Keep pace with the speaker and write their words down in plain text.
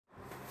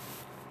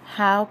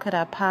How could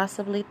I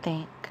possibly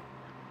think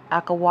I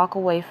could walk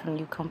away from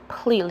you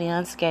completely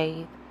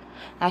unscathed?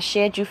 I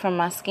shed you from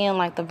my skin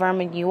like the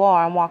vermin you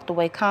are and walked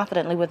away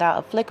confidently without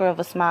a flicker of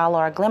a smile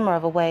or a glimmer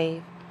of a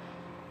wave.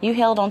 You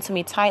held onto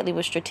me tightly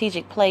with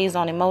strategic plays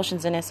on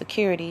emotions and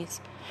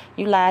insecurities.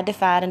 You lied,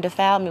 defied, and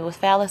defiled me with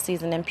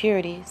fallacies and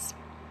impurities.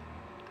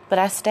 But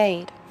I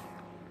stayed.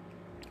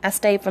 I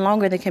stayed for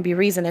longer than can be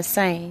reasoned as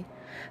sane.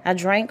 I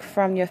drank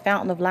from your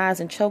fountain of lies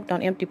and choked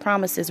on empty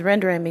promises,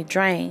 rendering me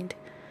drained.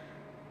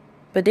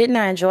 But didn't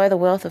I enjoy the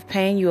wealth of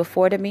pain you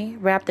afforded me,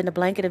 wrapped in a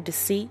blanket of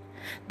deceit?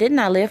 Didn't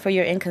I live for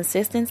your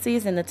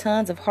inconsistencies and the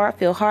tons of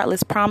heart-filled,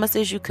 heartless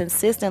promises you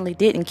consistently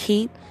didn't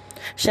keep?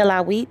 Shall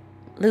I weep,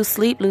 lose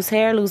sleep, lose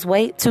hair, lose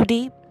weight, too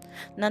deep?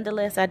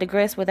 Nonetheless, I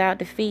digress without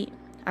defeat.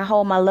 I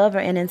hold my lover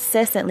and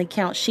incessantly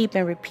count sheep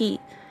and repeat.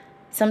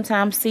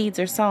 Sometimes seeds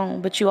are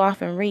sown, but you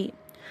often reap.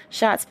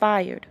 Shots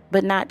fired,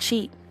 but not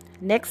cheap.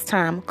 Next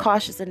time,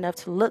 cautious enough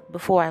to look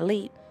before I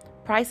leap.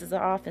 Prices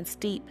are often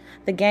steep.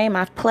 The game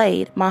I've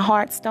played, my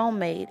heart stone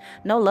made.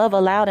 No love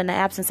allowed in the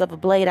absence of a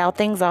blade. Our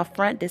things off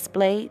front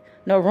displayed.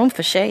 No room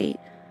for shade.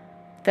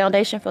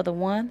 Foundation for the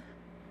one,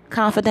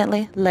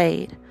 confidently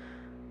laid.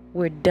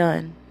 We're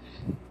done.